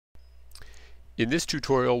In this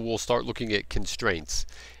tutorial we'll start looking at constraints,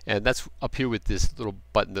 and that's up here with this little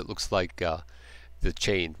button that looks like the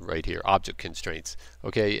chain right here, object constraints.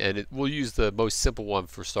 Okay, and we'll use the most simple one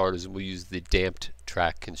for starters, and we'll use the damped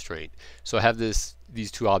track constraint. So I have these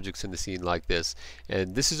two objects in the scene like this,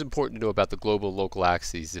 and this is important to know about the global and local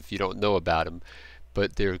axes if you don't know about them,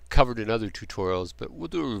 but they're covered in other tutorials, but we'll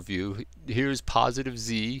do a review. Here's positive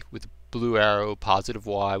Z with the blue arrow, positive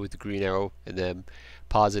Y with the green arrow, and then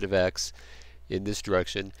positive X in this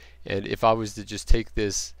direction. And if I was to just take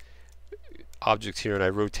this object here and I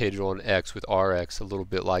rotate it on X with RX a little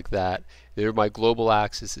bit like that, there my global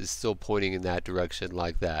axis is still pointing in that direction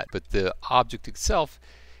like that, but the object itself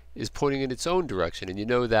is pointing in its own direction, and you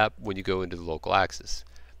know that when you go into the local axis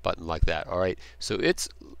button like that. Alright, so its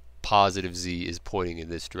positive Z is pointing in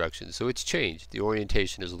this direction, so it's changed. The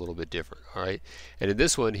orientation is a little bit different. Alright, and in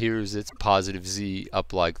this one here's its positive Z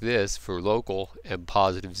up like this for local, and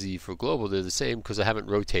positive Z for global. They're the same because I haven't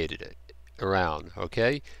rotated it around.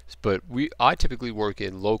 Okay, but I typically work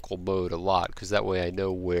in local mode a lot because that way I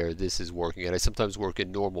know where this is working, and I sometimes work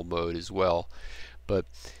in normal mode as well. But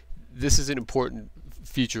this is an important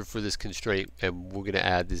feature for this constraint, and we're going to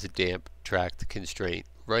add this damp track constraint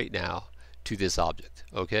right now to this object.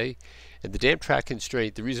 Okay, and the damp track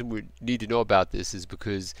constraint, the reason we need to know about this is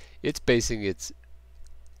because it's basing its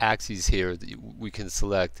axes here that we can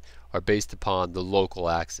select are based upon the local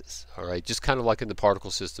axis. Alright, just kind of like in the particle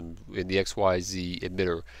system in the XYZ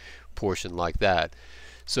emitter portion like that.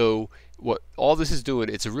 So what all this is doing,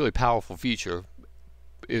 it's a really powerful feature.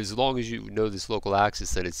 As long as you know this local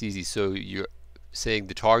axis, then it's easy. So you're saying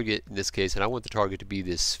the target in this case, and I want the target to be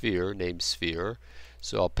this sphere named sphere,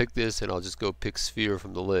 so I'll pick this and I'll just go pick sphere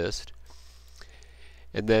from the list,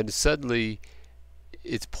 and then suddenly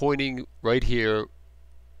it's pointing right here.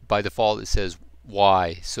 By default it says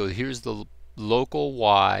Y, so here's the local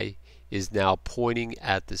Y is now pointing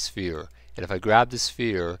at the sphere, and if I grab the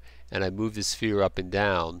sphere and I move the sphere up and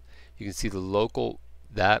down, you can see the local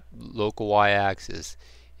Y axis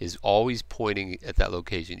is always pointing at that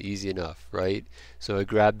location. Easy enough, right? So I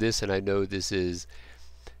grab this and I know this is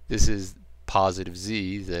positive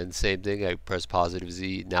Z, then same thing, I press positive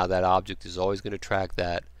Z. Now that object is always going to track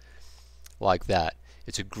that like that.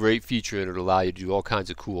 It's a great feature, and it'll allow you to do all kinds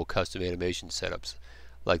of cool custom animation setups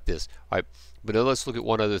like this. Alright, but now let's look at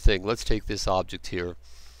one other thing. Let's take this object here,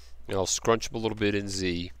 and I'll scrunch him a little bit in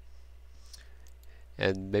Z,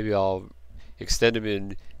 and maybe I'll extend him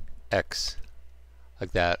in X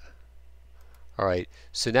like that. Alright,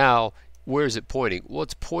 so now where is it pointing? Well,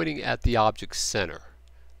 it's pointing at the object's center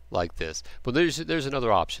like this. But there's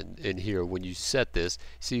another option in here when you set this.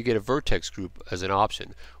 So you get a vertex group as an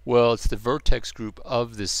option. Well, it's the vertex group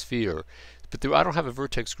of the sphere, but I don't have a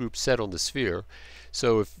vertex group set on the sphere.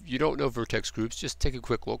 So if you don't know vertex groups, just take a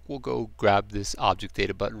quick look. We'll go grab this object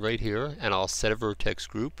data button right here, and I'll set a vertex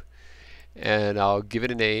group, and I'll give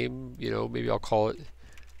it a name. You know, maybe I'll call it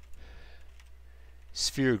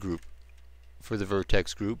sphere group for the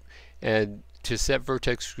vertex group. And to set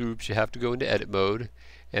vertex groups, you have to go into edit mode,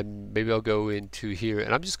 and maybe I'll go into here,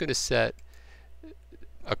 and I'm just going to set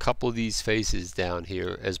a couple of these faces down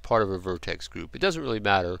here as part of a vertex group. It doesn't really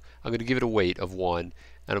matter. I'm going to give it a weight of 1,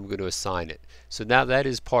 and I'm going to assign it. So now that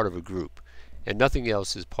is part of a group, and nothing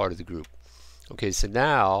else is part of the group. Okay, so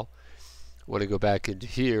now when I go back into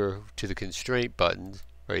here to the constraint button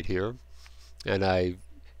right here, and I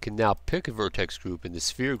can now pick a vertex group in the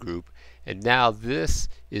sphere group, and now this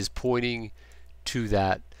is pointing to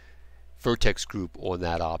that vertex group on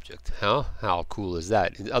that object. How cool is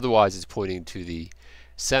that? And otherwise it's pointing to the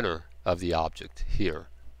center of the object here.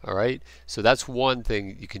 Alright, so that's one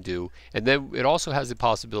thing you can do. And then it also has the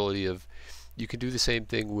possibility of, you can do the same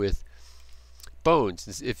thing with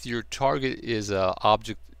bones. If your target is a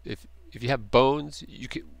object, if you have bones, you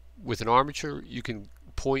can, with an armature, you can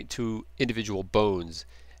point to individual bones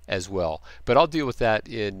as well. But I'll deal with that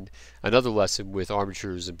in another lesson with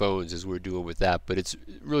armatures and bones as we're doing with that, but it's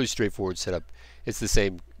really straightforward setup. It's the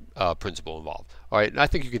same principle involved. Alright, and I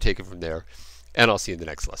think you can take it from there, and I'll see you in the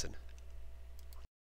next lesson.